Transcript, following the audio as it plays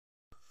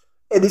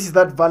Hey, this is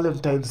that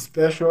Valentine's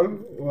special.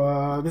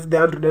 This is the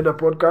Andrew Nena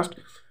podcast.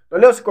 Na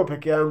leo siko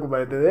peke yangu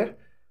by the way.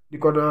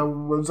 Niko na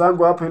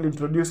mwenzangu hapa, he'll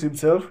introduce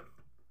himself.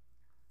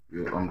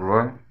 Yeah, I'm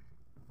Roy.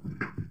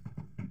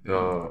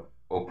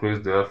 Or Chris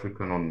the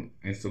African on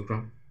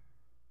Instagram.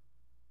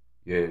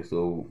 Yeah,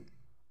 so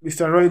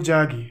Mr. Roy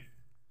Jagi.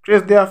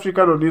 Chris the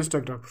African on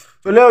Instagram.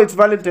 So leo it's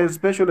Valentine's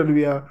special and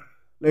we are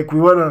like we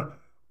wanna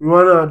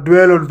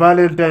dwell on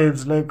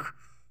Valentine's like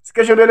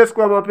sikesho ndio ile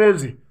siku ya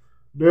mapenzi.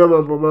 Ndio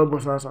mambo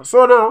sasa.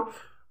 So now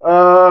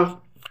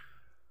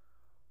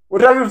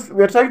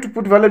we're trying to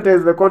put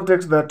Valentine's in the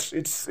context that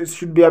it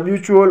should be a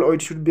mutual or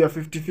it should be a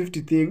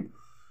 50-50 thing.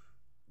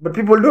 But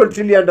people don't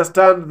really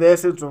understand the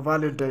essence of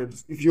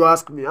Valentine's, if you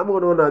ask me. I'm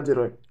going to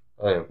Roy.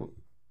 yeah,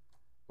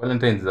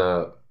 Valentine's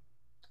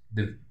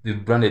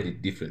they've branded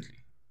it differently.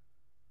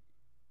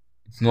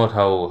 It's not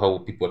how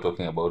people are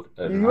talking about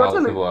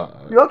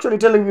You're actually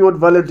telling me what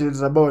Valentine's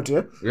is about,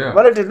 yeah? Yeah.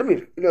 Valentine's, let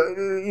me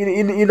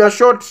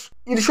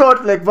in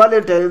short, like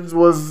Valentine's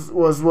was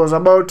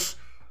about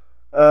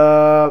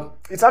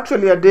it's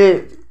actually a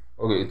day.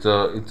 Okay, it's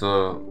a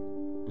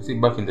you see,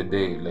 back in the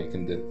day, like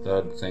in the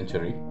 3rd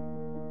century,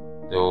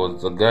 there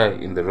was a guy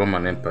in the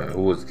Roman Empire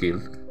who was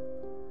killed.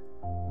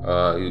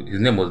 His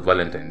name was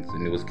Valentine,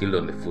 and he was killed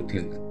on the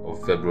 14th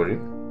of February.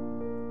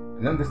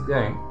 And then this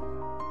guy,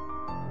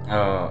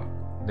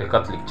 the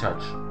Catholic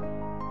Church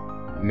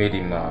made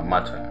him a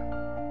martyr.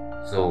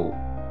 So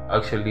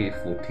actually,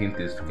 14th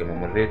is to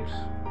commemorate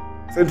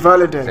Saint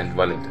Valentine. Saint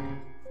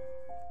Valentine.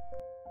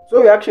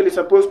 So we're actually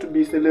supposed to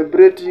be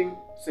celebrating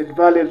Saint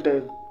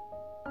Valentine.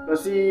 Na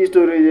si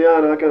history yenyewe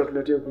anawake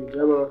anatuletea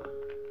kuja ama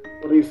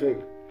what do you think?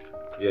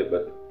 Yeah,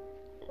 but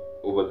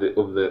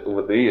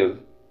over the years,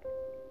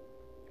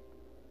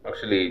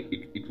 actually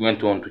it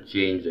went on to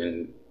change,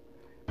 and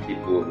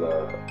people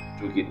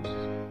took it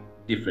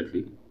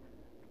differently.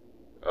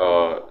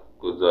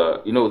 Because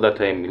that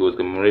time he was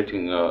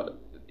commemorating.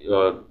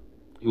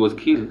 He was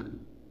killed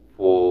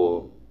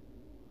for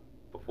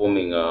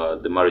performing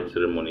the marriage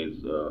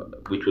ceremonies,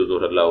 which was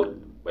not allowed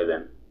by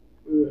them.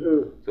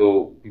 Mm-hmm.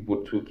 So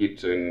people took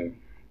it and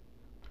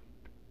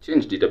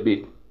changed it a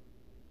bit,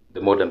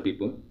 the modern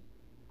people,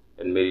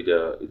 and made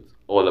it it's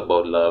all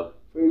about love.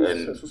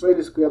 So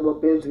it's square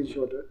mapenzi in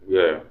short.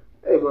 Yeah.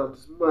 Hey man,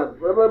 it's mad.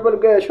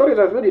 But guys, short it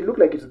has made it look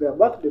like it's their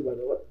birthday, man.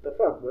 What the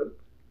fuck, man?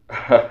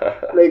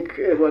 Like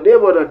they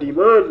want a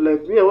demand,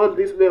 like me I want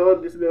this, me I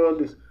want this, me I want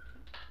this.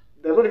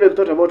 They've not even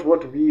thought about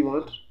what we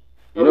want.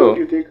 What do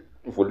you think?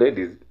 For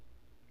ladies,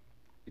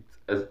 it's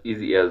as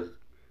easy as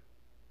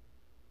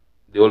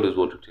they always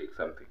want to take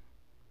something.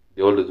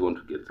 They always want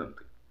to get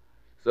something.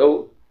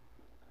 So,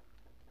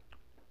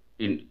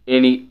 in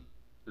any,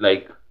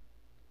 like,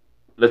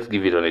 let's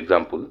give it an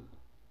example.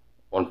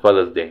 On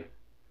Father's Day,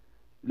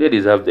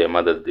 ladies have their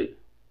Mother's Day.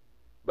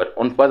 But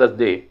on Father's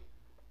Day,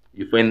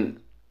 you find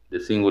the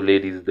single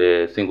ladies,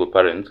 the single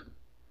parents,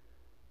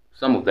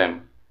 some of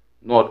them,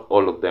 not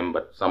all of them,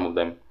 but some of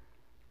them,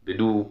 they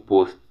do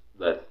post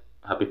that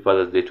Happy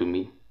Father's Day to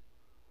me.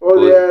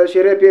 The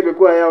sherehe pia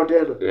imekuwa yao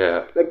tena.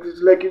 Yeah.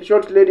 Like in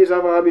short, ladies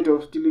have a habit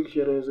of stealing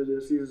sherehe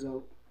zenye si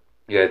zao.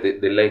 Yeah,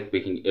 they like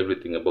making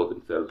everything about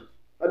themselves.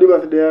 Hadi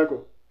birthday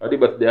yako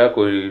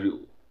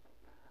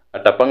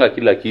atapanga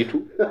kila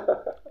kitu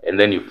and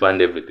then you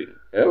fund everything.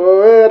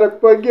 Yeah?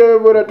 Atakupangia wewe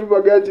bora tu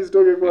bagaji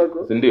zitoke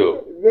kwako. Si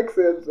ndio? Makes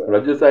sense.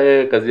 Unajua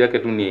sasa kazi yake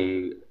tu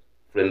ni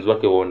friends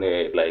wake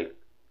waone like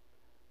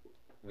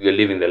we are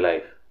living the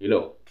life, you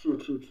know. True.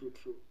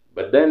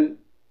 But then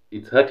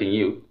it's hurting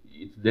you,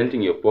 it's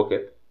denting your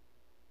pocket.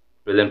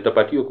 Present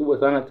tapatio kubwa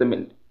sana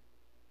tuseme.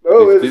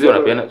 Squeeze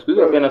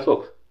unapeana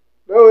socks.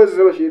 No, it's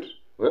so shit.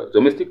 Well,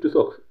 so we stick to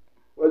socks.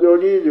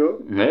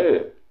 Wajongijo.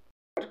 Yeah.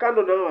 But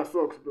kando na our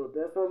socks, bro.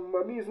 There's some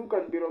mummies who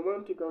can be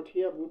romantic out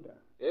here, Buddha.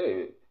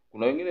 Yeah.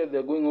 Kuna wengine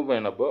they're going over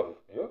and above.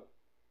 Yeah.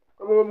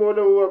 Kama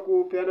umeona huwa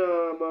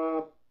kupeana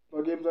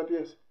ma games za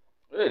PS.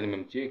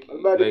 Nimemcheki.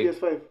 Like,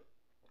 PS5.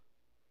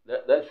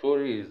 That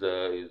story is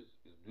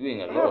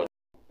doing a lot.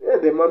 Yeah,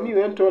 the mummy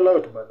went all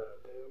out, man.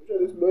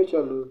 This boy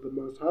child was the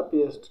most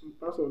happiest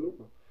person.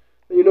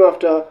 You know,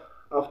 after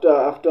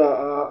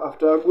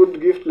a good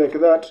gift like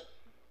that,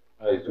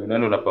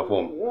 Una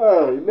perform.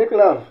 Yeah, you make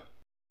love.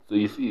 So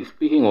you see,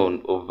 speaking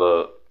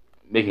of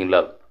making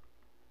love,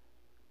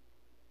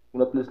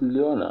 kuna place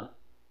niliona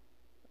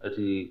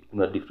ati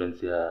kuna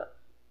difference ya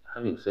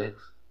having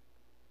sex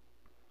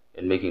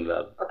and making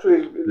love.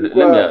 Actually, let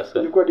me ask.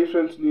 The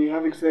difference in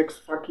having sex,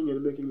 fucking,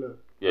 and making love.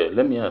 Yeah,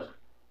 let me ask.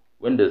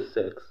 When does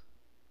sex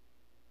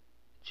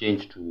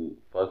change to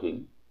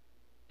fucking,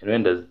 and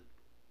when does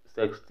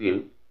sex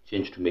still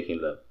change to making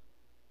love?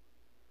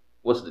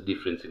 What's the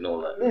difference in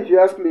all that? If you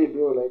ask me,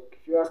 bro,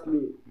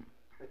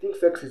 I think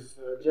sex is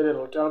a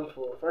general term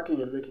for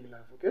fucking and making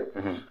love, okay?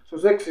 Mm-hmm. So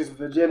sex is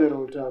the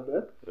general term,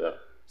 eh? Yeah.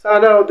 So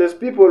now there's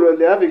people when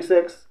they're having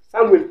sex,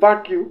 some will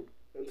fuck you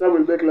and some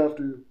will make love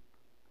to you.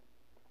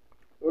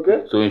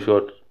 Okay? So in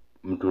short,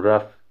 mtu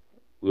rough,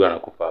 huyo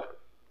anakufuck.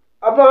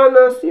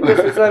 Hapana, si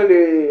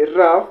necessarily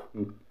rough.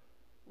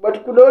 But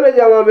kuna wale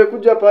jamaa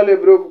amekuja pale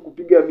bro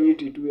kupiga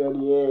miti tu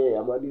yani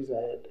amaliza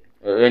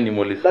aende. Ni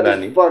Mollis That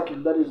fulani. is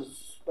fucking. That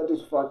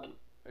is fucking.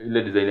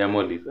 Ile design ya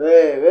Mollis.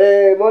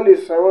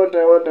 Mollis, I want.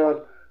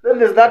 Then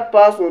there's that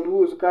person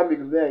who is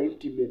coming there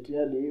intimate,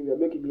 yani we are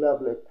making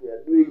love like we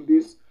are doing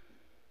this.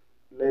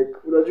 Like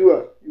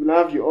unajua, you'll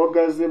have your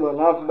orgasm, I'll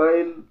have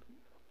mine.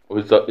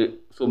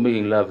 So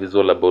making love is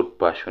all about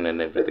passion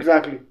and everything.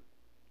 Exactly.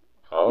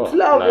 Oh, it's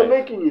love, nice. you're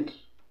making it.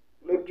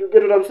 Like you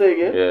get what I'm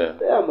saying, eh?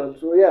 Yeah, man.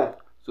 So yeah.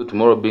 So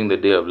tomorrow being the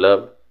day of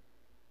love,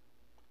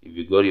 if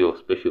you got your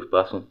special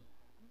person,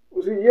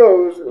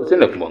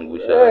 usiende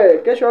kumwangusha.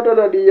 Kesho hata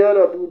na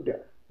Diana Buddha.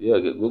 Yeah,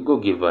 go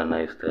give her a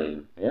nice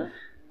time. Yeah,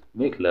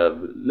 make love.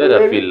 Let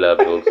her feel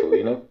loved also.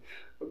 You know.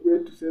 I'm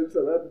going to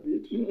censor that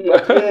bit.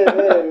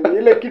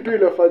 Ile kitu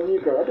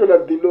inafanyika hata na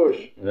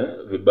Dinosh.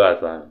 Vibaya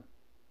sana.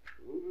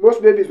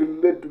 Most babies will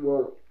be made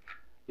tomorrow.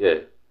 Yeah.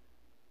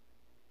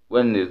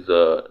 When is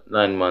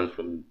 9 months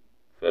from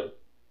Feb?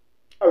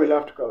 I will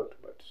have to count,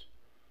 but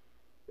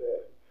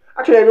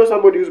actually I know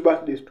somebody whose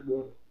birthday is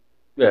tomorrow.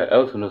 Yeah, I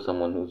also know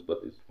someone whose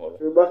birthday is tomorrow.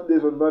 Her birthday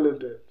is on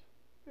Valentine's.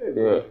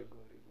 Yeah.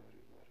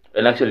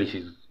 And actually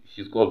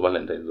she's called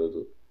Valentine's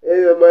also.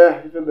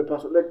 Even the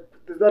person like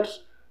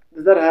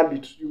there's that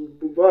habit.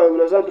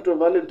 Unazaa mtoto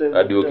Valentine.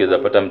 Hadi ukiweza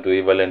pata mtu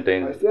hii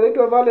Valentine. Si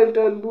anaitwa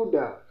Valentine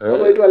Buddha. Kama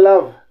anaitwa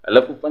Love.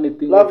 Alafu funny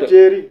thing. Love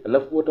Jerry.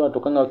 Alafu wote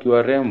wanatokanga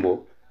wakiwa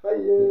rembo.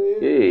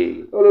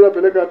 Wale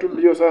unapeleka tu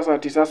mbio sasa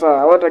ati sasa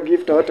hawata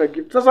gift.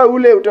 Sasa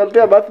ule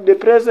utampea birthday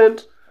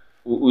present.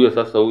 Huyo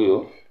sasa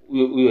huyo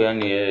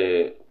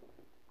yani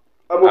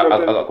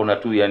akona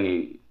tu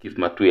yani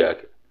kismat tu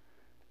yake.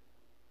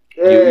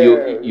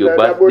 Your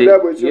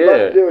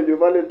birthday or your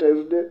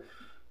Valentine's Day.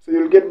 So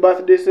you'll get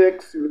birthday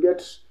sex, you'll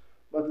get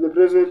birthday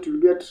present,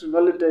 you'll get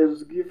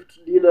Valentine's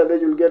gift dinner,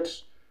 then you'll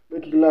get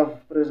making love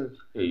present.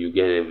 Yeah, you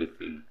get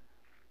everything.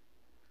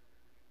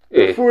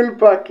 The full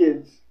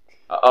package.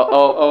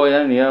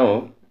 Yani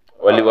hao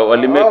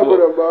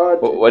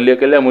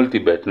waliekelea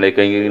multibet na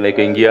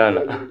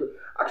ikaingiana.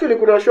 Actually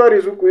kuna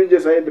stories huku nje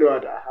sasa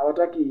bro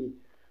hawataki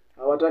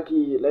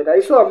like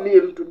I saw a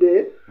meme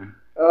today.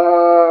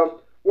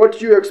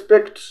 What you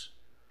expect,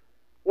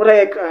 what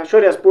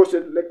Shori has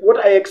posted, like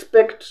what I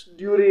expect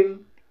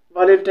during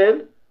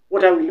Valentine,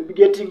 what I will be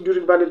getting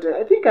during Valentine.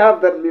 I think I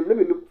have that meme. Let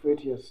me look for it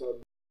here, son.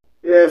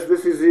 Yes,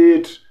 this is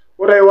it.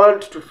 What I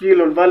want to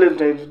feel on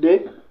Valentine's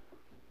Day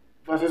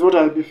versus what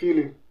I'll be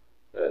feeling.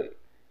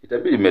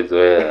 Itabidi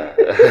mezoea.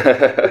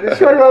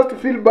 Shori wants to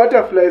feel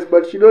butterflies,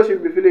 but she knows she'll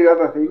be feeling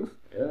other things.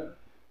 Yeah.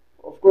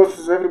 Of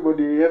course, everyone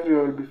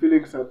will be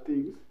feeling some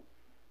things.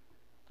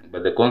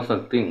 But the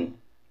constant thing,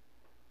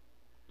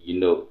 you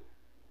know,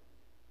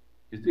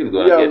 you still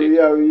gonna get it.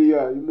 Yeah.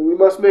 We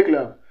must make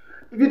love.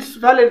 If it's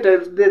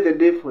Valentine's Day, the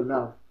day for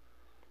love,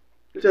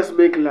 let's just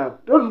make love.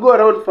 Don't go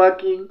around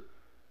fucking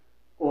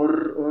or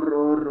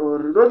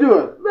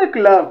make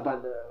love,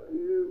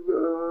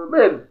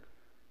 man.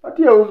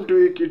 Patia mtu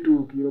hii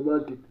kitu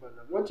romantic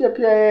bana. Mwachie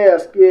pia yeye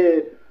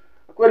asikie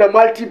akuwe na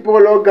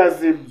multiple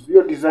orgasms,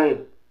 your design.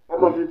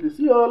 Ama vipi?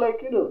 Sio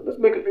like, let's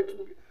make it.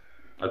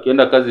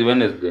 Akienda kazi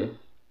Wednesday,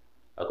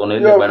 akona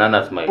ile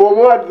banana smile.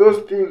 Promote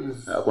those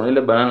things. Akona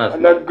ile banana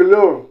smile. Na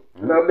glow,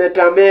 na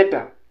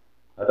meta.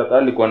 Hata kama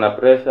alikuwa na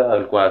pressure,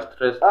 alikuwa na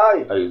stress,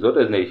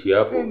 zote zinaishi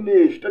hapo.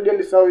 Finish.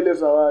 Tadiali sawa ile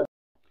zawadi.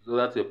 So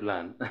that's your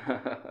plan.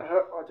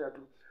 Acha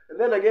tu. And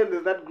then again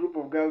there's that group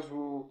of girls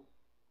who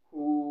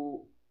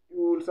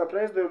you will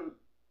surprise them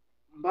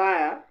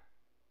mbaya,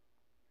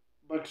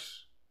 but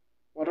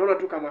wataona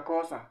tu kama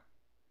kosa.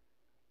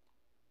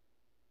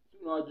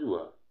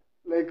 Unajua?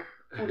 Like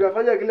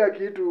utafanya kila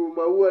kitu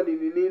maua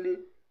nini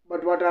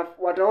but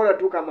wataona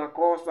tu kama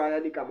kosa,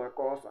 yani kama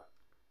kosa.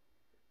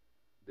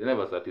 They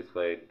never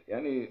satisfied.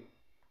 Yani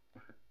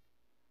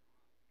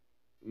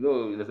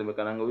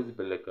inasemekana huwezi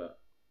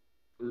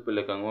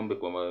peleka ng'ombe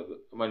kwa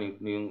kama ni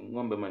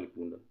ng'ombe ama ni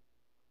punda.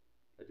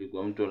 Ati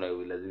kwa mtu na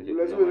lazimisha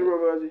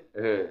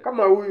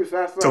kama huyu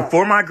sasa. So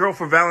for my girl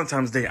for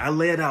Valentine's Day, I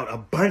laid out a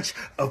bunch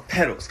of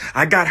petals.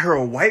 I got her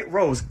a white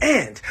rose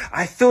and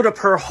I filled up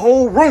her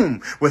whole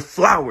room with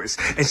flowers.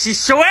 And she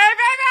showed, hey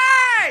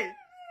baby!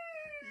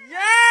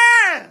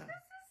 Yeah!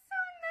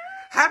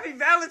 Happy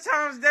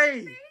Valentine's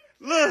Day!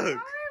 Look!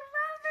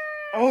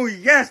 Oh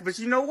yes, but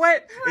you know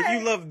what? If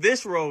you love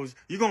this rose,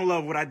 you're gonna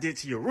love what I did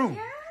to your room.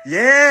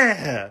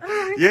 Yeah.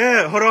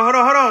 Yeah. Hold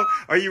on.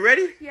 Are you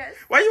ready? Yes.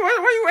 Why you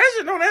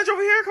edging? Don't edge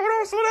over here. Hold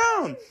on, slow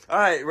down. All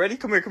right, ready?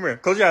 Come here.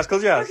 Close your eyes.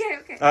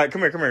 Okay. All right,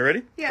 come here.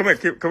 Ready? Yeah.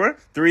 Come here.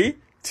 3,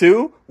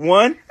 2,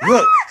 1.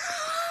 Look.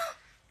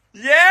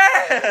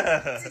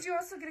 Yeah. Did you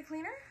also get a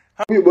cleaner?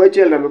 Huyu boy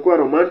child amekuwa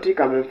romantic,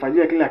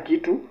 amemfanyia kila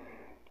kitu,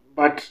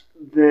 but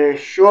the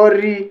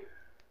Shori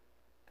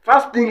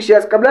first thing she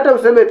has, kabla hata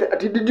useme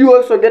did you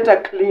also get a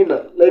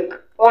cleaner? Like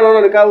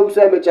naona kama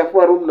msee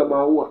amechafua room na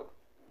maua.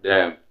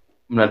 Damn.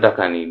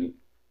 Mnataka nini?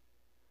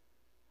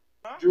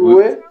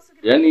 Jue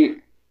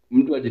yani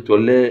mtu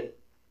ajitolee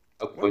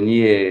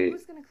akufanyie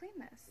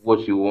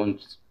what you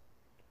want.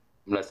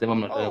 Mnasema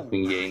mnataka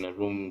kuingia in a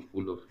room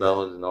full of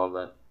flowers and all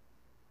that.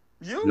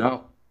 You? Now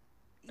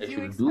I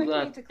should do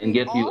that and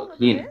get you a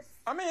clean.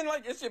 I mean,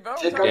 like, it's your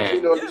Take Valentine's out Day.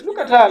 clean all this. Look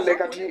at her, like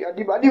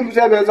hadi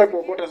mzee ameanza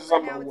kuokota sasa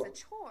maua.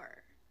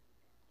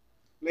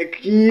 Like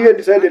he even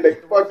decided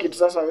like fuck it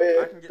sasa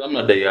wewe.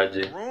 Kama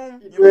daiaje.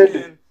 Room, you Twende.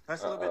 can.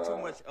 That's a little bit too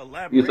much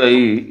Hiyo sasa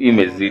hii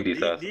imezidi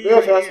sasa.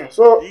 Ndio sasa.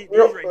 So,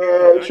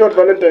 short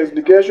Valentine's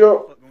ni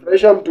kesho.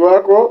 Maisha mtu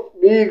wako.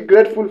 Be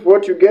grateful for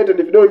what you get, and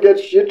if you don't get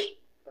shit,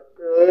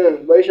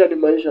 maisha ni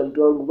maisha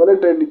mtu wangu.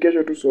 Valentine ni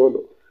kesho tu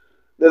solo.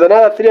 There's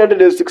another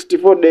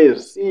 364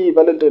 days. Si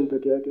Valentine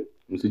peke yake.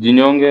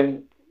 Msijinyonge.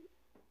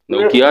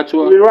 Na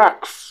ukiachwa,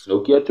 relax. Na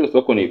ukiachwa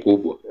soko ni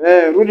kubwa.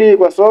 Rudi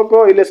kwa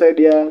soko ile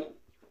side ya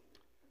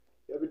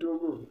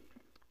vitunguu.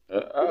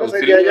 Ile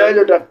side ya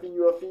nyanya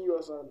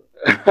utafinywa sana.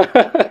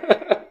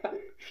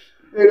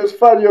 It was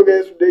fun, you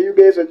guys. Today, you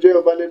guys enjoy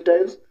your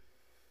Valentine's.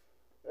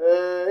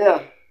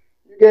 Yeah,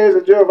 you guys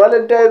enjoy your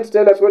Valentine's.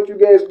 Tell us what you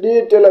guys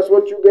did. Tell us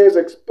what you guys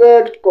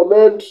expect.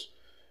 Comment,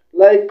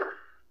 like,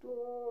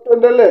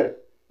 tuendelee.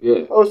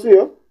 Yeah. Au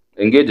sio?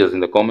 Engage us in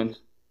the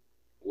comments.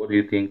 What do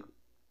you think?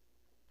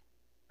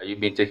 Are you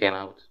being taken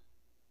out?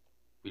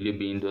 Will you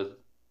be indoors?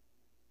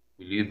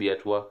 Will you be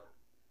at work?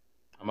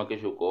 Ama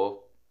kesho uko off?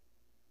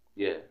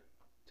 Yeah.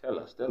 Tell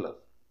us.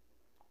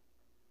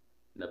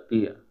 Na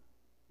pia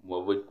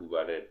muavoid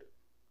kuvaa red.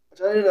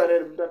 Achana na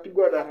red,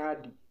 mtapigwa na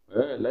radi.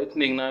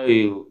 Lightning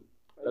nayo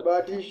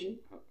Bahatishi.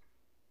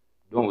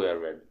 don't wear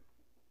red.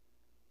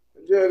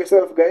 Enjoy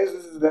yourself, guys.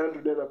 This is the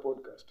Andrew Dana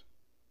podcast.